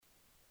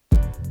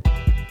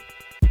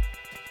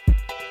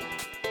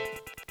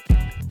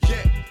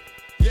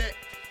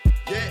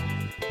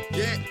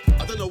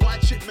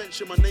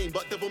mention my name,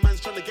 but devil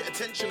man's trying to get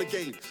attention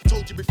again.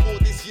 Told you before,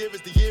 this year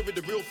is the year of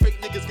the real fake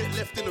niggas get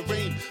left in the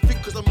rain.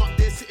 Think cause I'm up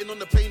there sitting on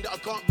the plane that I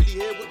can't really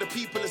hear what the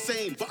people are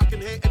saying, but I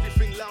can hear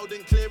everything loud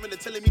and clear, and they're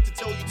telling me to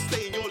tell you to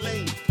stay in your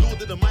lane.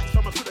 Lord of the mic,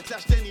 fam, I could have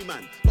clashed any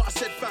man, but I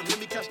said fam, let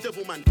me catch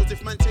devil man, cause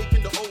if man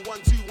taking the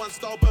 0121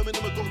 style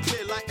Birmingham are gone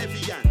clear like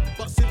Evian.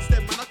 But since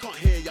then man I can't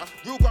hear ya.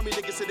 Real Grammy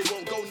niggas say they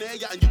won't go near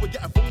ya, and you would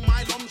get a from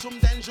my lums from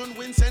Denjon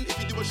Vincent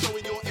if you do a show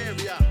in your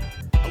area.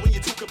 And when you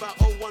talk about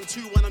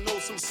 0121, I know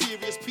some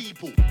serious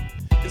people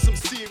in some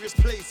serious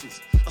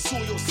places. I saw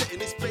your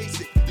setting, it's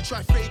basic. You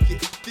try fake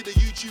it, did a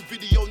YouTube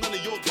video, none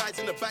of your guys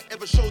in the back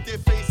ever showed their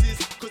faces,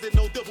 cause they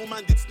know devil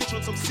man did snitch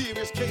on some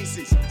serious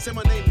cases. Say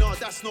my name, nah,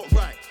 that's not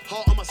right.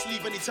 Heart on my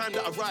sleeve anytime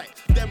that I write.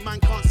 Them man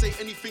can't say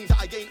anything that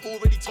I ain't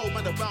already told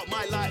man about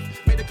my life.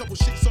 Made a couple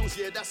shit songs,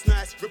 yeah, that's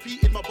nice.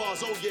 Repeated my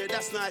bars, oh yeah,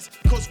 that's nice.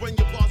 Cause when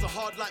your bars are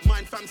hard like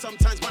mine, fam,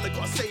 sometimes man I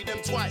gotta say them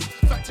twice.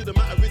 Fact of the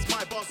matter is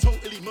my bars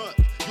totally murk.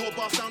 Your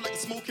bars sound like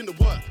you're smoking the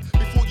work.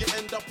 Before you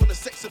end up on a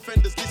sex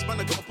offenders list, man,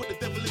 I gotta put the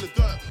devil in the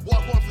dirt.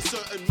 What I want for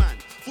certain man.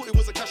 Thought it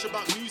was a clash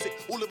about music.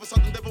 All of a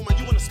sudden, devil man,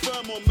 you wanna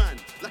sperm on man.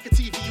 Like a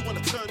TV, you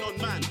wanna turn on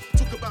man.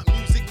 Talk about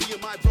music, me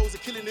and my bros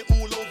are killing it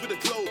all over the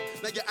globe.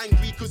 Now you're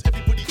angry cause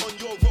everybody on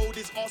your road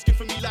is asking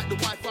for me like the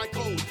Wi-Fi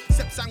code.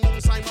 Sep sang wong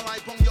sign my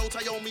life, yo,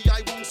 Tayomi,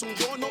 I won't song,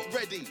 you're not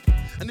ready.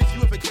 And if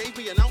you ever gave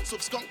me an ounce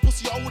of skunk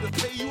pussy, I wouldn't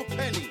pay you a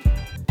penny.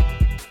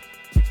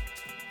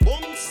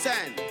 Bong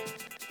San.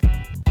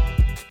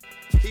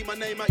 Keep my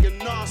name out your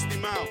nasty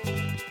mouth. No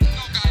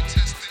guy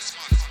test this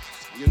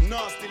one. Your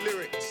nasty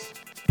lyrics.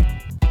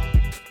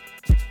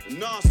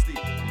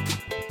 Nasty.